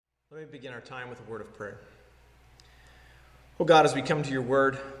Let me begin our time with a word of prayer. Oh God, as we come to your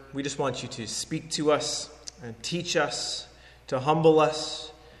word, we just want you to speak to us and teach us, to humble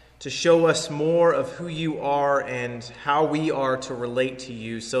us, to show us more of who you are and how we are to relate to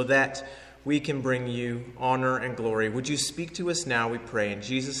you so that we can bring you honor and glory. Would you speak to us now, we pray, in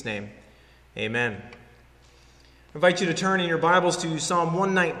Jesus' name, amen. I invite you to turn in your Bibles to Psalm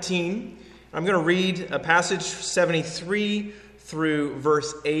 119. I'm going to read a passage 73 through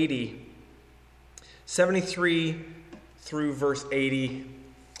verse 80. 73 through verse 80.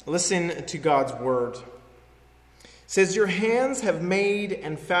 Listen to God's word. It says, "Your hands have made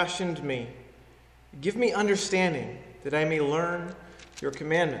and fashioned me. Give me understanding that I may learn your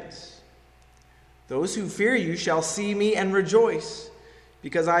commandments. Those who fear you shall see me and rejoice,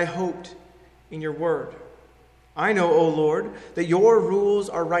 because I hoped in your word. I know, O Lord, that your rules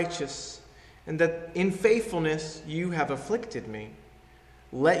are righteous, and that in faithfulness you have afflicted me.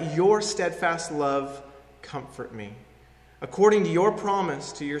 Let your steadfast love comfort me, according to your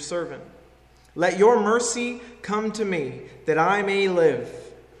promise to your servant. Let your mercy come to me, that I may live,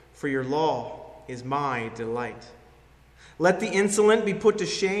 for your law is my delight. Let the insolent be put to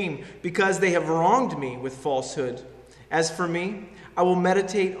shame, because they have wronged me with falsehood. As for me, I will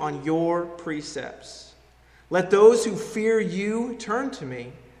meditate on your precepts. Let those who fear you turn to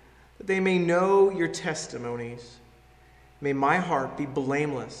me, that they may know your testimonies. May my heart be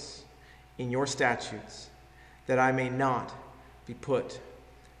blameless in your statutes, that I may not be put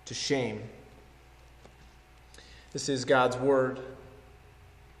to shame." This is God's word.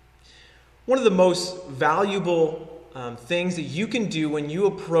 One of the most valuable things that you can do when you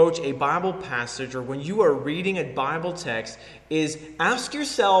approach a Bible passage or when you are reading a Bible text is ask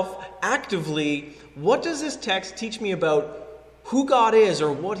yourself actively, what does this text teach me about who God is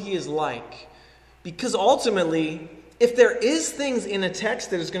or what he is like? Because ultimately, if there is things in a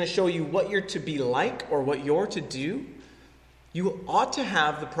text that is going to show you what you're to be like or what you're to do, you ought to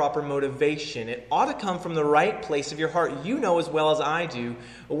have the proper motivation. It ought to come from the right place of your heart. You know as well as I do,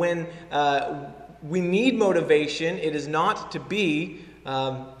 when we need motivation, it is not to be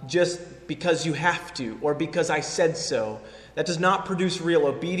just because you have to or because I said so. That does not produce real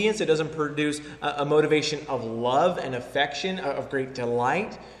obedience. It doesn't produce a motivation of love and affection, of great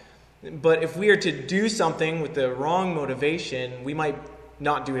delight. But if we are to do something with the wrong motivation, we might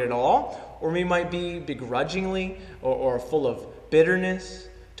not do it at all, or we might be begrudgingly or full of bitterness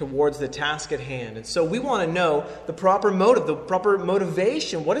towards the task at hand. And so we want to know the proper motive, the proper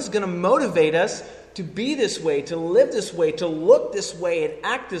motivation. What is going to motivate us to be this way, to live this way, to look this way, and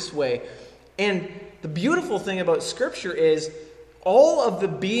act this way? And the beautiful thing about Scripture is all of the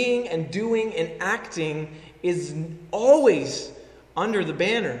being and doing and acting is always under the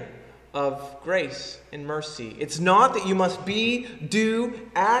banner of grace and mercy. It's not that you must be, do,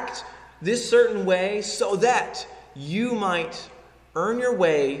 act this certain way so that you might earn your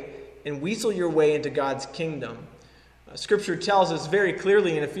way and weasel your way into God's kingdom. Scripture tells us very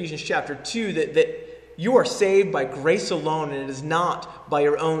clearly in Ephesians chapter 2 that you are saved by grace alone, and it is not by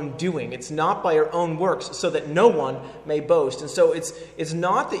your own doing. It's not by your own works, so that no one may boast. And so it's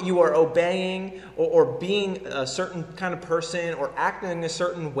not that you are obeying or being a certain kind of person or acting a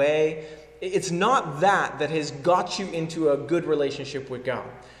certain way. It's not that has got you into a good relationship with God.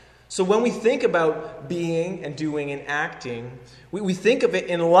 So when we think about being and doing and acting, we think of it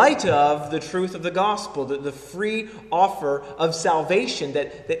in light of the truth of the gospel, the free offer of salvation,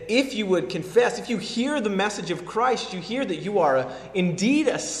 that if you would confess, if you hear the message of Christ, you hear that you are indeed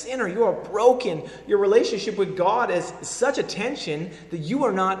a sinner, you are broken, your relationship with God is such a tension that you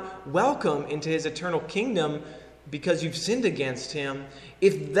are not welcome into his eternal kingdom because you've sinned against him.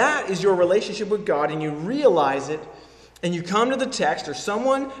 If that is your relationship with God and you realize it, and you come to the text, or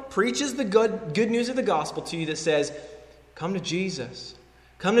someone preaches the good news of the gospel to you that says, come to Jesus.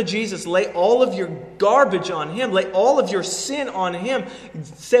 Come to Jesus. Lay all of your garbage on him. Lay all of your sin on him.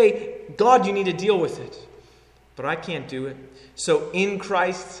 Say, God, you need to deal with it. But I can't do it. So in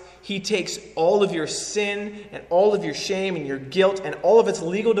Christ, he takes all of your sin and all of your shame and your guilt and all of its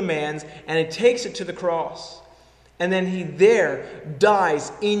legal demands, and he takes it to the cross. And then he there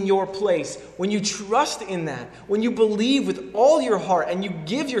dies in your place. When you trust in that, when you believe with all your heart and you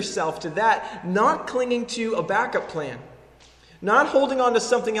give yourself to that, not clinging to a backup plan, not holding on to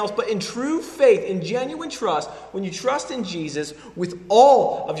something else, but in true faith, in genuine trust, when you trust in Jesus with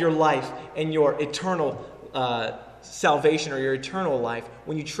all of your life and your eternal salvation or your eternal life,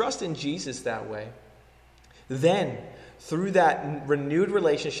 when you trust in Jesus that way, then through that renewed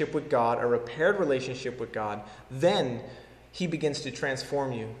relationship with God, a repaired relationship with God, then he begins to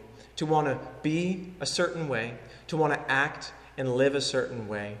transform you to want to be a certain way, to want to act and live a certain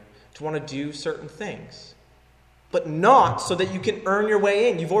way, to want to do certain things. But not so that you can earn your way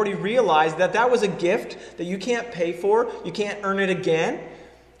in. You've already realized that that was a gift that you can't pay for. You can't earn it again.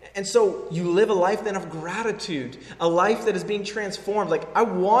 And so you live a life then of gratitude, a life that is being transformed. Like, I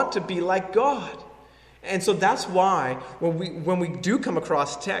want to be like God. And so that's why when we do come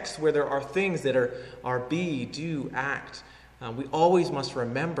across texts where there are things that are be, do, act, we always must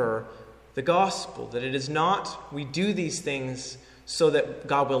remember the gospel, that it is not we do these things so that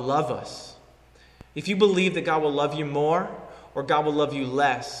God will love us. If you believe that God will love you more or God will love you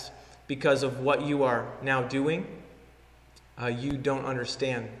less because of what you are now doing, you don't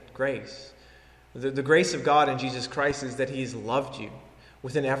understand grace. The grace of God in Jesus Christ is that He has loved you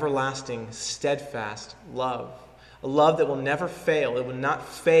with an everlasting, steadfast love. A love that will never fail. It will not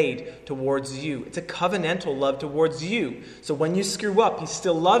fade towards you. It's a covenantal love towards you. So when you screw up, He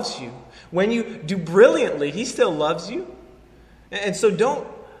still loves you. When you do brilliantly, He still loves you. And so don't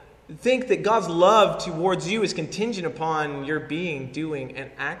think that God's love towards you is contingent upon your being, doing, and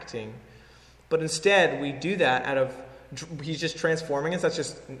acting. But instead, we do that out of He's just transforming us. That's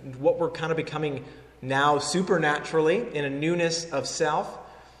just what we're kind of becoming now supernaturally in a newness of self.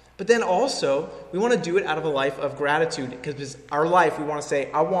 But then also, we want to do it out of a life of gratitude. Because our life, we want to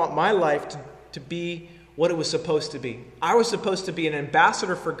say, I want my life to be what it was supposed to be. I was supposed to be an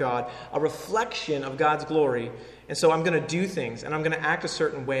ambassador for God, a reflection of God's glory. And so I'm going to do things, and I'm going to act a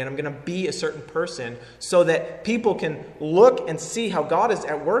certain way, and I'm going to be a certain person so that people can look and see how God is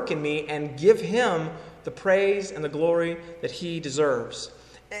at work in me and give Him the praise and the glory that He deserves.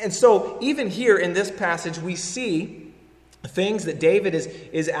 And so even here in this passage, we see things that David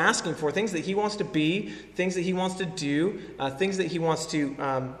is asking for, things that he wants to be, things that he wants to do, things that he wants to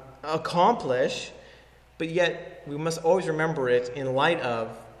accomplish. But yet, we must always remember it in light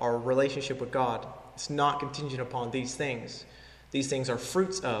of our relationship with God. It's not contingent upon these things. These things are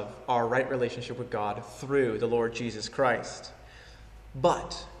fruits of our right relationship with God through the Lord Jesus Christ.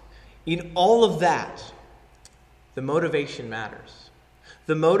 But in all of that, the motivation matters.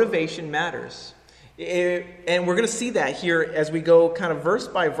 The motivation matters. And we're going to see that here as we go kind of verse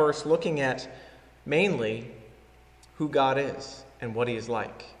by verse, looking at mainly who God is and what He is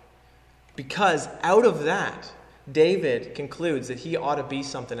like. Because out of that, David concludes that he ought to be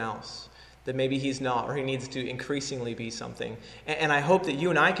something else, that maybe he's not, or he needs to increasingly be something. And I hope that you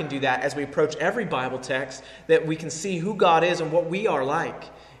and I can do that as we approach every Bible text, that we can see who God is and what we are like.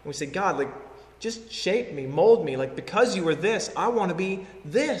 And we say, God, like, just shape me, mold me. Like, because you are this, I want to be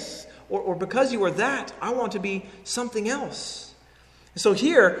this. Or because you are that, I want to be something else. And so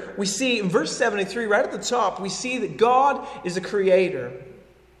here we see in verse 73, right at the top, we see that God is a creator.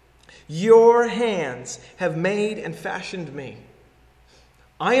 Your hands have made and fashioned me.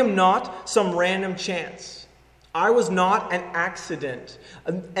 I am not some random chance. I was not an accident.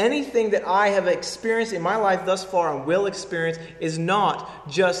 Anything that I have experienced in my life thus far and will experience is not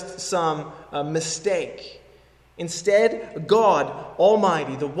just some mistake. Instead, God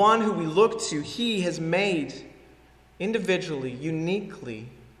Almighty, the one who we look to, He has made individually, uniquely,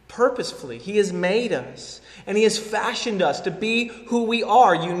 purposefully. He has made us, and He has fashioned us to be who we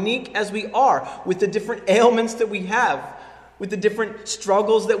are, unique as we are, with the different ailments that we have, with the different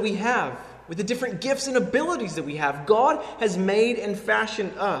struggles that we have, with the different gifts and abilities that we have. God has made and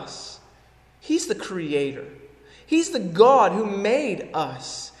fashioned us. He's the creator. He's the God who made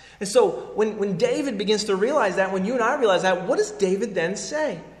us. And so when David begins to realize that, when you and I realize that, what does David then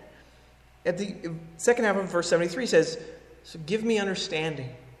say? At the second half of verse 73 says, so give me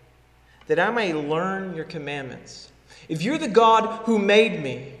understanding, that I may learn your commandments. If you're the God who made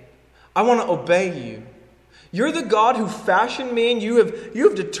me, I want to obey you. You're the God who fashioned me, and you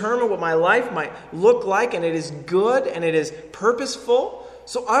have determined what my life might look like, and it is good and it is purposeful.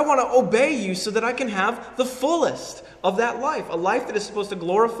 So I want to obey you so that I can have the fullest of that life, a life that is supposed to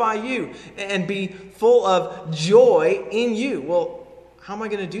glorify you and be full of joy in you. Well, how am I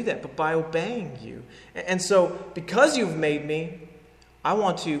going to do that? But by obeying you. And so because you've made me, I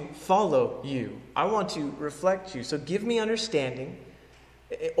want to follow you. I want to reflect you. So give me understanding,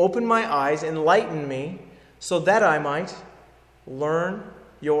 open my eyes, enlighten me, so that I might learn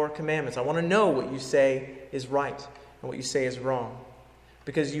your commandments. I want to know what you say is right and what you say is wrong.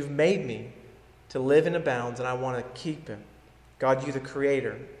 Because you've made me to live in the bounds, and I want to keep it. God, you the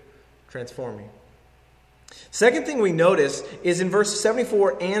creator, transform me. Second thing we notice is in verse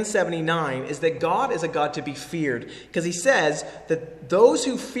 74 and 79 is that God is a God to be feared. Because He says that those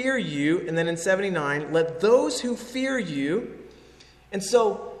who fear you, and then in 79, let those who fear you. And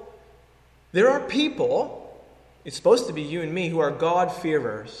so there are people, it's supposed to be you and me, who are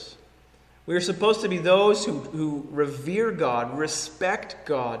God-fearers. We are supposed to be those who revere God, respect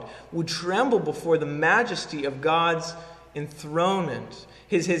God, would tremble before the majesty of God's enthronement,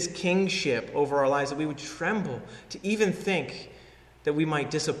 his kingship over our lives, that we would tremble to even think that we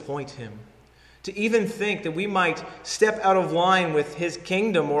might disappoint him, to even think that we might step out of line with his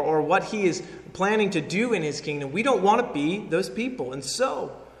kingdom or what he is planning to do in his kingdom. We don't want to be those people. And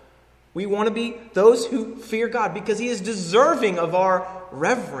so, we want to be those who fear God because he is deserving of our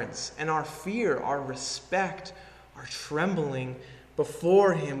reverence and our fear, our respect, our trembling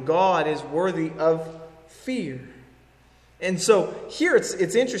before him. God is worthy of fear. And so here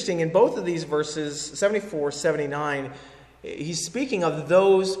it's interesting in both of these verses, 74, 79, he's speaking of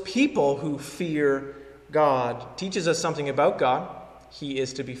those people who fear God. Teaches us something about God. He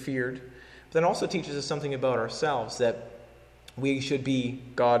is to be feared. But then also teaches us something about ourselves, that we should be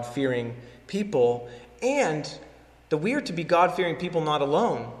God-fearing people, and that we are to be God-fearing people not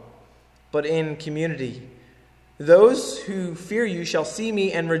alone, but in community. Those who fear you shall see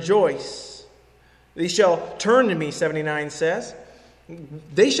me and rejoice. They shall turn to me, 79 says.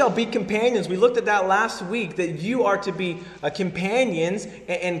 They shall be companions. We looked at that last week, that you are to be companions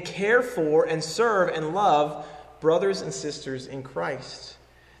and care for and serve and love brothers and sisters in Christ.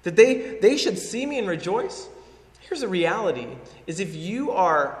 That they should see me and rejoice. Here's the reality, is if you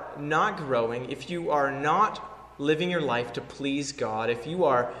are not growing, if you are not living your life to please God, if you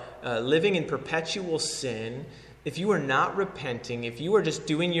are living in perpetual sin, if you are not repenting, if you are just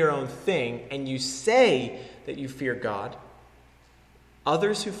doing your own thing, and you say that you fear God,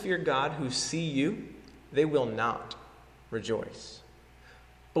 others who fear God, who see you, they will not rejoice.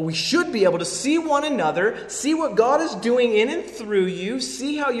 But we should be able to see one another, see what God is doing in and through you,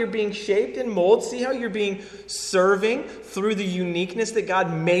 see how you're being shaped and molded, see how you're being serving through the uniqueness that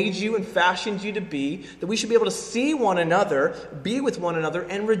God made you and fashioned you to be, that we should be able to see one another, be with one another,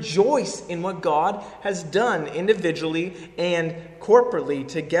 and rejoice in what God has done individually and corporately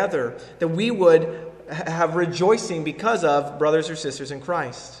together, that we would have rejoicing because of brothers or sisters in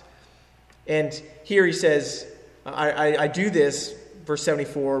Christ. And here he says, I do this, verse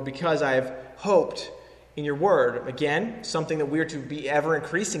 74, because I have hoped in your word. Again, something that we are to be ever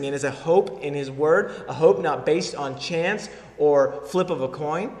increasing in is a hope in his word, a hope not based on chance or flip of a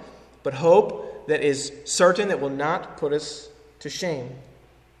coin, but hope that is certain, that will not put us to shame.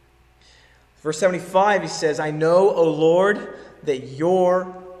 Verse 75, he says, I know, O Lord, that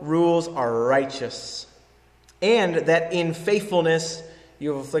your rules are righteous, and that in faithfulness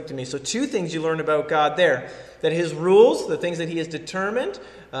you have afflicted me. So 2 things you learn about God there. That his rules, the things that he has determined,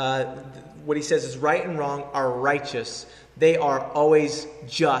 what he says is right and wrong, are righteous. They are always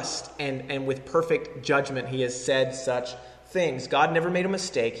just, and with perfect judgment he has said such things. God never made a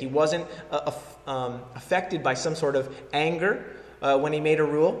mistake. He wasn't affected by some sort of anger when he made a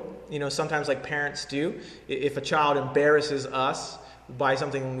rule. You know, sometimes like parents do. If a child embarrasses us by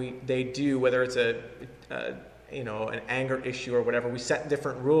something they do, whether it's an anger issue or whatever, we set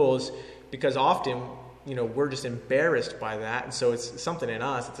different rules because often, we're just embarrassed by that. And so it's something in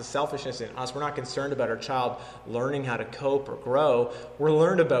us. It's a selfishness in us. We're not concerned about our child learning how to cope or grow. We're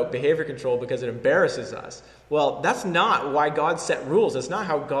learned about behavior control because it embarrasses us. Well, that's not why God set rules. That's not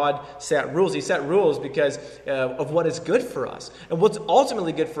how God set rules. He set rules because of what is good for us. And what's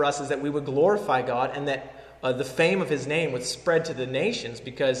ultimately good for us is that we would glorify God, and that the fame of his name would spread to the nations,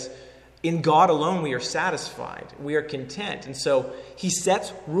 because in God alone we are satisfied. We are content. And so he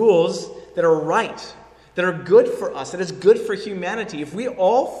sets rules that are right, that are good for us, that is good for humanity. If we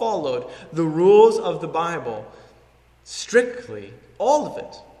all followed the rules of the Bible strictly, all of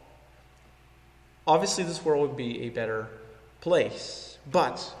it, obviously this world would be a better place.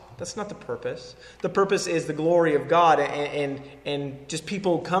 But that's not the purpose. The purpose is the glory of God and just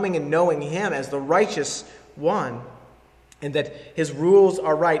people coming and knowing him as the righteous one, and that his rules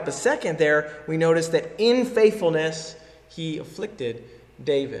are right. But second, there we notice that in faithfulness he afflicted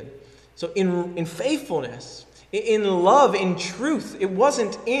David. So in faithfulness, in love, in truth, it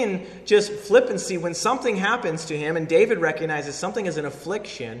wasn't in just flippancy when something happens to him, and David recognizes something as an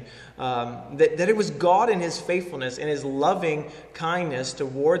affliction, that it was God in his faithfulness and his loving kindness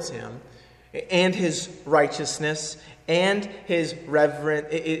towards him, and his righteousness, and his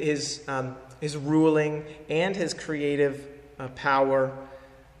his ruling, and his creative power,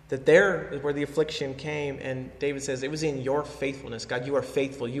 that there is where the affliction came. And David says, it was in your faithfulness. God, you are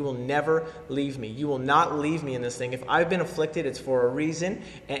faithful. You will never leave me. You will not leave me in this thing. If I've been afflicted, it's for a reason.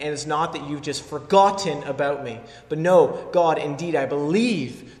 And it's not that you've just forgotten about me. But no, God, indeed, I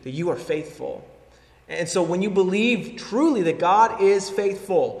believe that you are faithful. And so when you believe truly that God is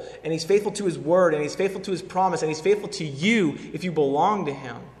faithful, and he's faithful to his word, and he's faithful to his promise, and he's faithful to you if you belong to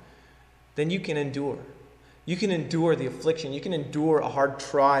him, then you can endure. You can endure the affliction. You can endure a hard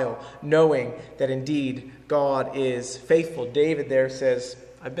trial, knowing that indeed God is faithful. David there says,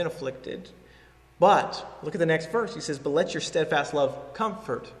 I've been afflicted. But, look at the next verse. He says, but let your steadfast love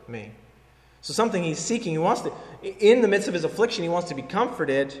comfort me. So something he's seeking, he wants to, in the midst of his affliction, he wants to be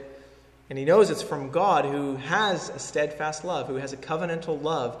comforted. And he knows it's from God, who has a steadfast love, who has a covenantal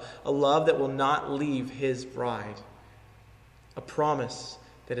love, a love that will not leave his bride. A promise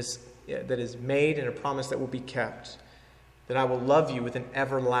that is made, and a promise that will be kept. That I will love you with an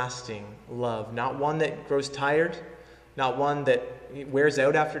everlasting love. Not one that grows tired, not one that wears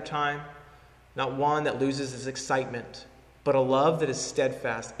out after time, not one that loses its excitement, but a love that is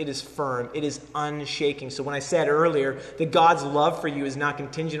steadfast. It is firm. It is unshaking. So when I said earlier that God's love for you is not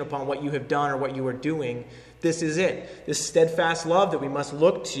contingent upon what you have done or what you are doing, this is it. This steadfast love that we must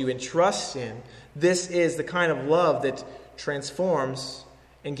look to and trust in. This is the kind of love that transforms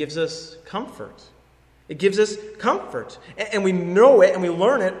and gives us comfort. It gives us comfort. And we know it and we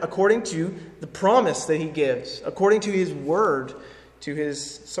learn it according to the promise that he gives, according to his word to his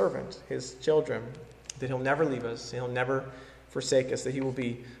servant, his children, that he'll never leave us, he'll never forsake us, that he will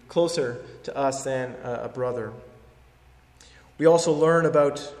be closer to us than a brother. We also learn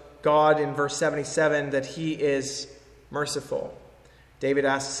about God in verse 77 that he is merciful. David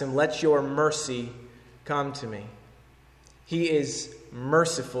asks him, let your mercy come to me. He is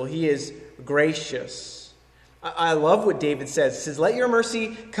merciful. He is gracious. I love what David says. He says, let your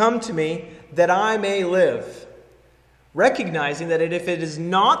mercy come to me that I may live. Recognizing that if it is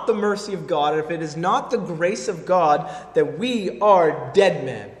not the mercy of God, if it is not the grace of God, that we are dead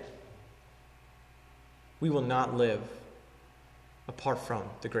men. We will not live apart from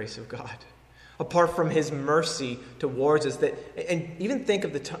the grace of God, apart from his mercy towards us. And even think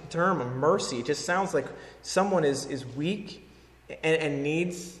of the term of mercy. It just sounds like someone is weak and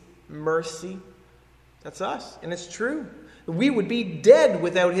needs mercy. That's us, and it's true. We would be dead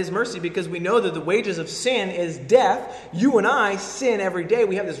without his mercy, because we know that the wages of sin is death. You and I sin every day.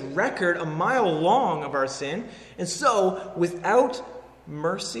 We have this record a mile long of our sin. And so, without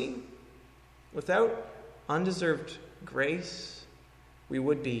mercy, without undeserved grace, we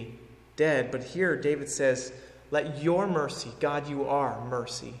would be dead. But here David says, let your mercy, God, you are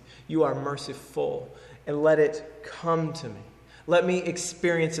mercy. You are merciful. And let it come to me. Let me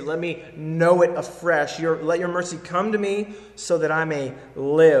experience it. Let me know it afresh. Let your mercy come to me so that I may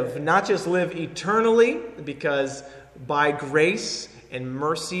live. Not just live eternally, because by grace and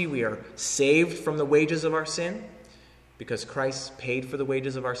mercy we are saved from the wages of our sin, because Christ paid for the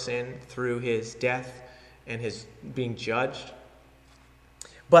wages of our sin through his death and his being judged.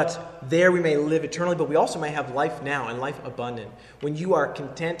 But there we may live eternally, but we also may have life now and life abundant. When you are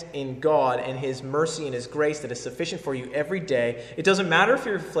content in God and his mercy and his grace that is sufficient for you every day, it doesn't matter if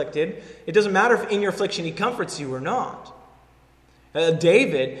you're afflicted. It doesn't matter if in your affliction he comforts you or not.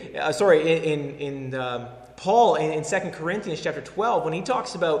 Paul in 2 Corinthians chapter 12, when he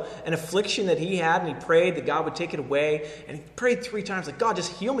talks about an affliction that he had and he prayed that God would take it away, and he prayed 3 times, like, God,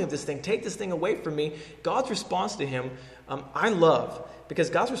 just heal me of this thing. Take this thing away from me. God's response to him, I love, because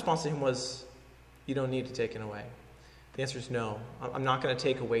God's response to him was, you don't need to take it away. The answer is no. I'm not going to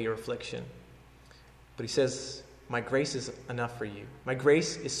take away your affliction. But he says, my grace is enough for you. My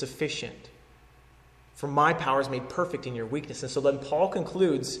grace is sufficient. For my power is made perfect in your weakness. And so then Paul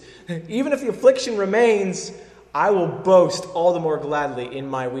concludes, even if the affliction remains, I will boast all the more gladly in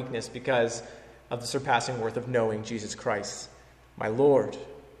my weakness, because of the surpassing worth of knowing Jesus Christ, my Lord.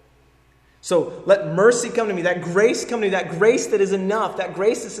 So let mercy come to me, that grace come to me, that grace that is enough, that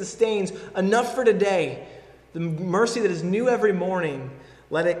grace that sustains, enough for today. The mercy that is new every morning,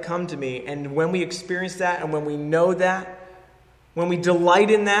 let it come to me. And when we experience that, and when we know that, when we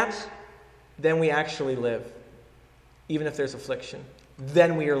delight in that, then we actually live. Even if there's affliction,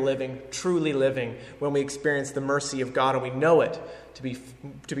 then we are living, truly living, when we experience the mercy of God and we know it to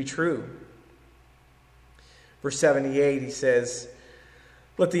be true. Verse 78, he says,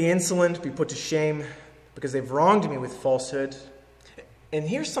 let the insolent be put to shame, because they've wronged me with falsehood. And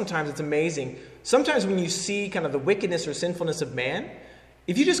here's sometimes it's amazing. Sometimes when you see kind of the wickedness or sinfulness of man,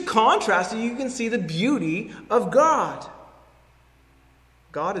 if you just contrast it, you can see the beauty of God.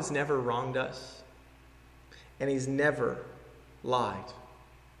 God has never wronged us, and he's never lied.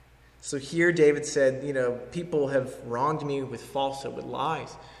 So here David said, people have wronged me with falsehood, with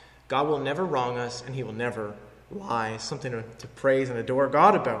lies. God will never wrong us, and he will never lie. Something to praise and adore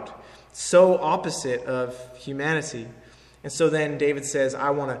God about. So opposite of humanity. And so then David says, I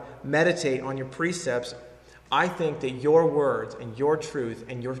want to meditate on your precepts. I think that your words and your truth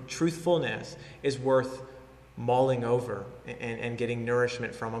and your truthfulness is worth mulling over and getting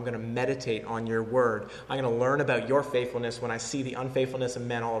nourishment from. I'm going to meditate on your word. I'm going to learn about your faithfulness when I see the unfaithfulness of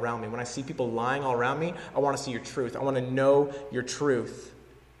men all around me. When I see people lying all around me, I want to see your truth. I want to know your truth.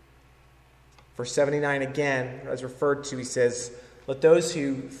 Verse 79 again, as referred to, he says, let those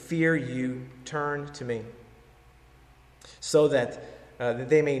who fear you turn to me, so that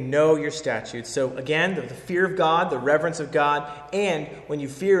they may know your statutes. So again, the fear of God, the reverence of God, and when you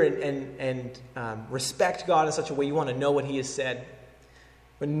fear and respect God in such a way, you want to know what he has said.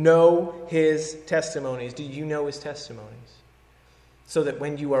 But know his testimonies. Do you know his testimonies? So that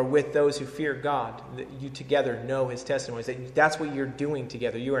when you are with those who fear God, that you together know his testimonies. That's what you're doing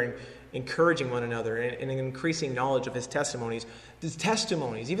together. You are encouraging one another and an increasing knowledge of his testimonies. His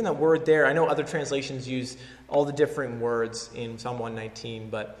testimonies, even that word there, I know other translations use all the different words in Psalm 119,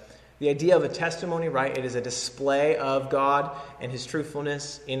 but the idea of a testimony, right, it is a display of God and his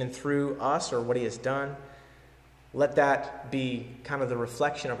truthfulness in and through us, or what he has done. Let that be kind of the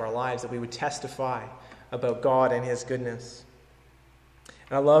reflection of our lives, that we would testify about God and his goodness.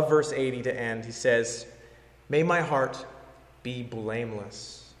 And I love verse 80 to end. He says, may my heart be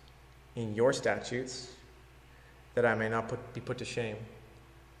blameless in your statutes, that I may not be put to shame.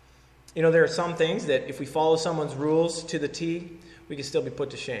 You know, there are some things that if we follow someone's rules to the T, we can still be put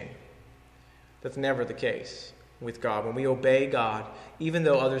to shame. That's never the case with God. When we obey God, even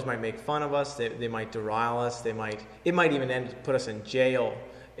though others might make fun of us, they might derile us, it might even put us in jail.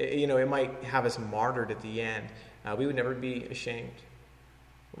 It might have us martyred at the end. We would never be ashamed.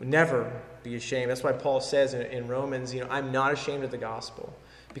 We would never be ashamed. That's why Paul says in Romans, I'm not ashamed of the gospel.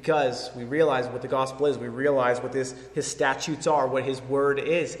 Because we realize what the gospel is. We realize what his statutes are, what his word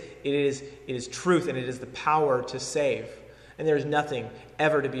is. It is truth, and it is the power to save. And there is nothing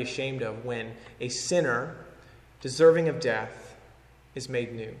ever to be ashamed of when a sinner deserving of death is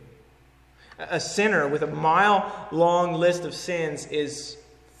made new. A sinner with a mile-long list of sins is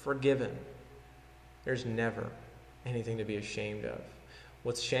forgiven. There's never anything to be ashamed of.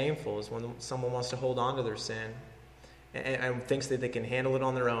 What's shameful is when someone wants to hold on to their sin and thinks that they can handle it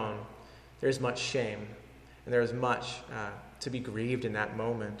on their own. There's much shame, and there's much to be grieved in that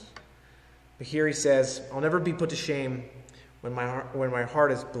moment. But here he says, I'll never be put to shame when my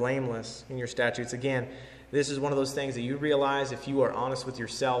heart is blameless in your statutes. Again, this is one of those things that you realize if you are honest with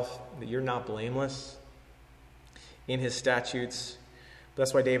yourself, that you're not blameless in his statutes. But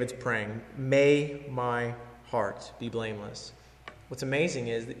that's why David's praying, may my heart be blameless. What's amazing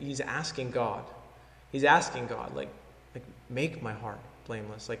is that he's asking God, make my heart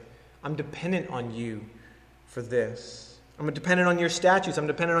blameless. I'm dependent on you for this. I'm dependent on your statutes. I'm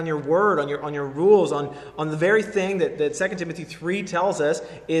dependent on your word, on your rules, on the very thing that 2 Timothy 3 tells us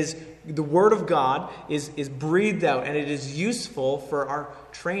is the word of God is breathed out, and it is useful for our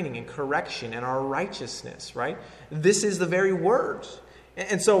training and correction and our righteousness, right? This is the very word.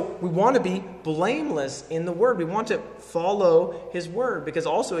 And so we want to be blameless in the word. We want to follow his word because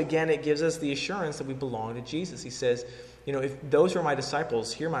also, again, it gives us the assurance that we belong to Jesus. He says, if those who are my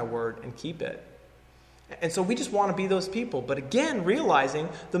disciples hear my word and keep it. And so we just want to be those people. But again, realizing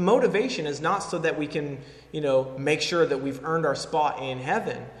the motivation is not so that we can, make sure that we've earned our spot in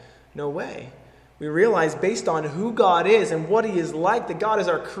heaven. No way. We realize based on who God is and what he is like, that God is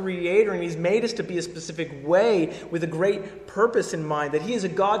our creator and he's made us to be a specific way with a great purpose in mind, that he is a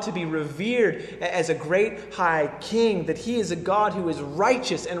God to be revered as a great high king, that he is a God who is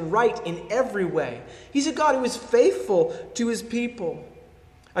righteous and right in every way. He's a God who is faithful to his people.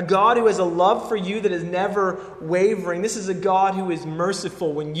 A God who has a love for you that is never wavering. This is a God who is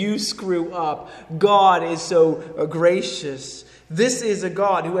merciful when you screw up. God is so gracious. This is a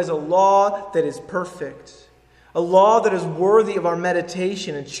God who has a law that is perfect. A law that is worthy of our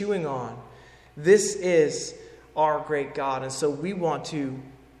meditation and chewing on. This is our great God. And so we want to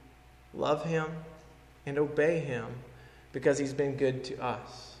love him and obey him because he's been good to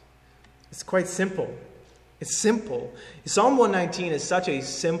us. It's quite simple. It's simple. Psalm 119 is such a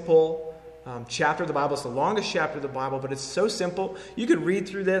simple chapter of the Bible. It's the longest chapter of the Bible, but it's so simple. You could read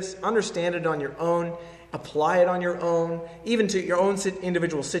through this, understand it on your own, apply it on your own, even to your own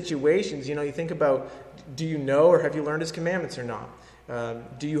individual situations. You think about, do you know or have you learned his commandments or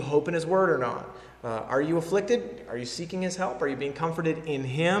not? Do you hope in his word or not? Are you afflicted? Are you seeking his help? Are you being comforted in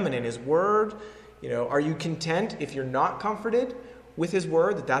him and in his word? Are you content if you're not comforted with his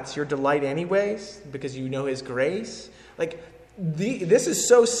word, that's your delight anyways, because you know his grace? This is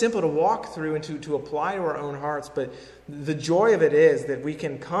so simple to walk through and to apply to our own hearts, but the joy of it is that we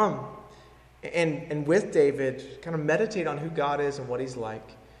can come and with David kind of meditate on who God is and what he's like,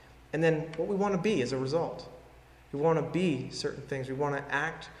 and then what we want to be as a result. We want to be certain things. We want to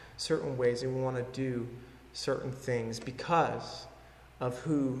act certain ways, and we want to do certain things because of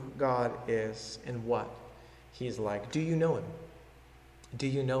who God is and what he is like. Do you know him? Do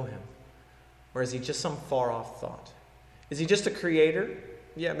you know him? Or is he just some far-off thought? Is he just a creator?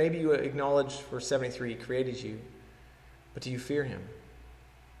 Yeah, maybe you acknowledge verse 73, he created you. But do you fear him?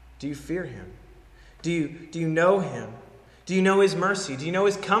 Do you fear him? Do you know him? Do you know his mercy? Do you know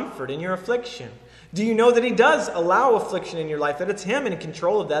his comfort in your affliction? Do you know that he does allow affliction in your life, that it's him in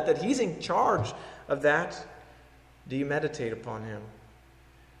control of that he's in charge of that? Do you meditate upon him?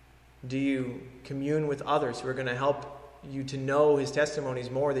 Do you commune with others who are going to help you to know his testimonies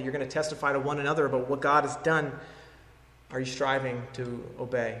more, that you're going to testify to one another about what God has done? Are you striving to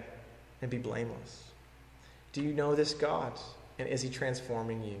obey and be blameless? Do you know this God? And is he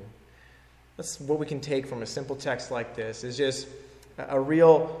transforming you? That's what we can take from a simple text like this, is just a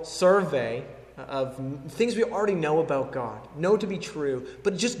real survey of things we already know about God, know to be true,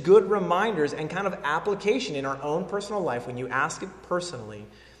 but just good reminders and kind of application in our own personal life when you ask it personally,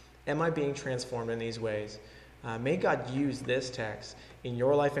 am I being transformed in these ways? May God use this text in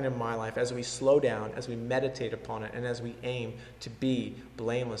your life and in my life as we slow down, as we meditate upon it, and as we aim to be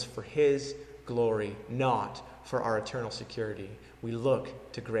blameless for his glory, not for our eternal security. We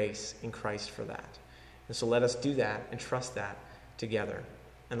look to grace in Christ for that. And so let us do that and trust that together.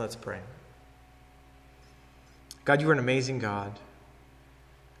 And let's pray. God, you are an amazing God.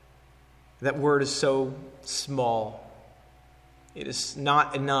 That word is so small. It is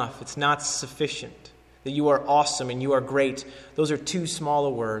not enough. It's not sufficient. That you are awesome and you are great. Those are too small a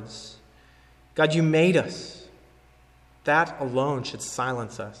words. God, you made us. That alone should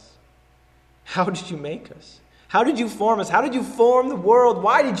silence us. How did you make us? How did you form us? How did you form the world?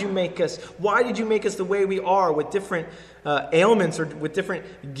 Why did you make us? Why did you make us the way we are, with different ailments or with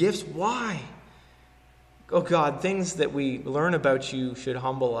different gifts? Why? Oh God, things that we learn about you should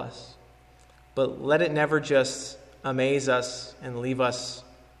humble us. But let it never just amaze us and leave us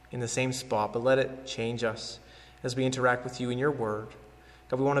in the same spot, but let it change us as we interact with you in your word.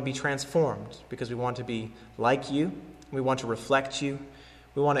 God, we want to be transformed because we want to be like you. We want to reflect you.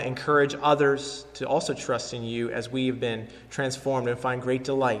 We want to encourage others to also trust in you as we have been transformed and find great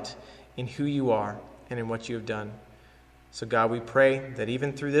delight in who you are and in what you have done. So God, we pray that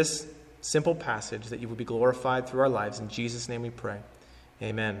even through this simple passage that you will be glorified through our lives. In Jesus' name we pray.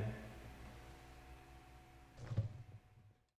 Amen.